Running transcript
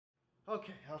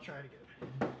Okay, I'll try it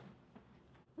again.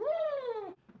 Woo!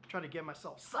 Trying to get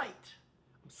myself psyched.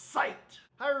 I'm psyched.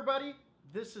 Hi everybody,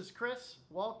 this is Chris.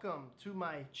 Welcome to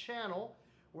my channel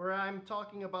where I'm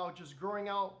talking about just growing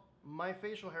out my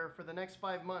facial hair for the next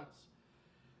 5 months.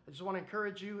 I just want to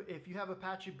encourage you, if you have a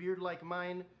patchy beard like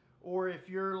mine, or if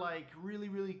you're like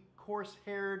really coarse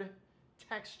haired,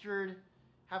 textured,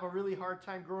 have a really hard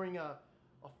time growing a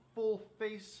full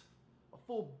face, a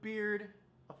full beard,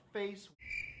 a face,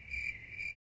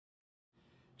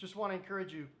 just want to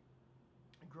encourage you,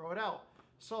 grow it out.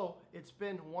 So it's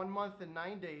been 1 month and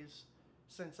 9 days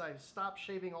since I've stopped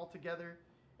shaving altogether,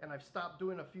 and I've stopped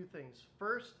doing a few things.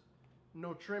 First,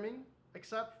 no trimming,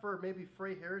 except for maybe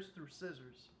fray hairs through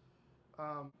scissors.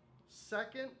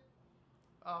 Second,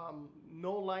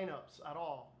 no lineups at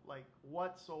all, like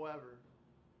whatsoever.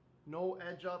 No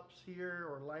edge ups here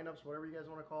or lineups, whatever you guys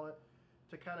want to call it,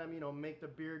 to kind of, make the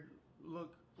beard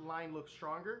line look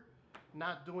stronger.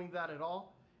 Not doing that at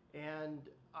all. And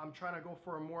I'm trying to go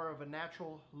for more of a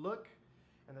natural look.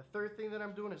 And the third thing that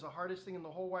I'm doing is the hardest thing in the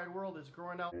whole wide world, is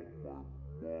growing out my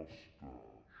mustache.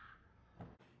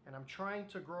 And I'm trying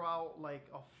to grow out like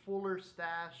a fuller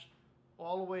stash,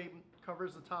 all the way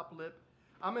covers the top lip.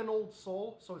 I'm an old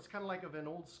soul, so it's kind of like of an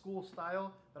old school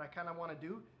style that I kind of want to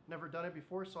do. Never done it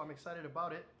before, so I'm excited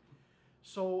about it.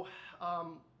 So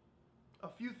a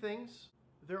few things.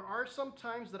 There are some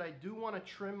times that I do want to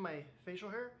trim my facial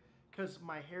hair because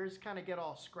my hairs kind of get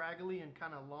all scraggly and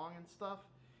kind of long and stuff.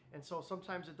 And so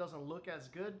sometimes it doesn't look as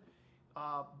good.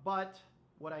 But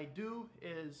what I do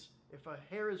is, if a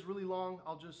hair is really long,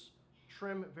 I'll just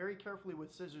trim very carefully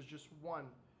with scissors, just one,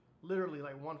 literally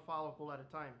like one follicle at a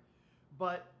time.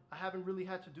 But I haven't really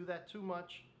had to do that too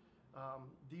much.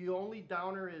 The only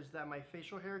downer is that my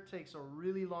facial hair takes a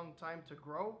really long time to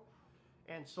grow.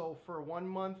 And so for 1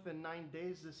 month and 9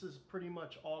 days, this is pretty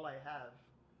much all I have.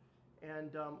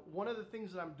 And one of the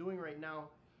things that I'm doing right now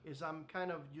is I'm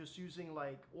kind of just using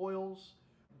like oils,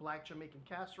 black Jamaican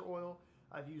castor oil.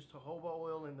 I've used jojoba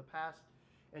oil in the past,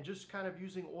 and just kind of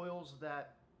using oils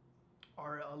that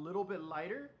are a little bit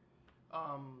lighter,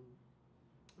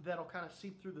 that'll kind of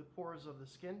seep through the pores of the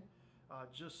skin,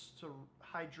 just to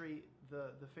hydrate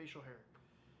the facial hair.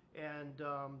 And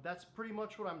that's pretty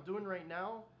much what I'm doing right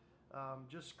now,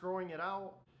 just growing it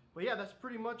out. But yeah, that's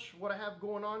pretty much what I have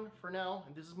going on for now,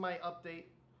 and this is my update,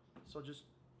 so just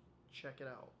check it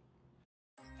out.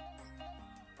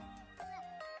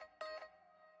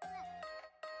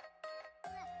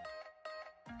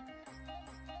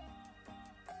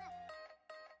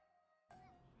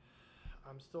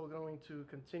 I'm still going to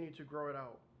continue to grow it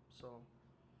out. So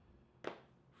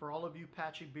for all of you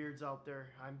patchy beards out there,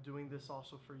 I'm doing this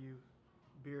also for you.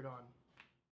 Beard on.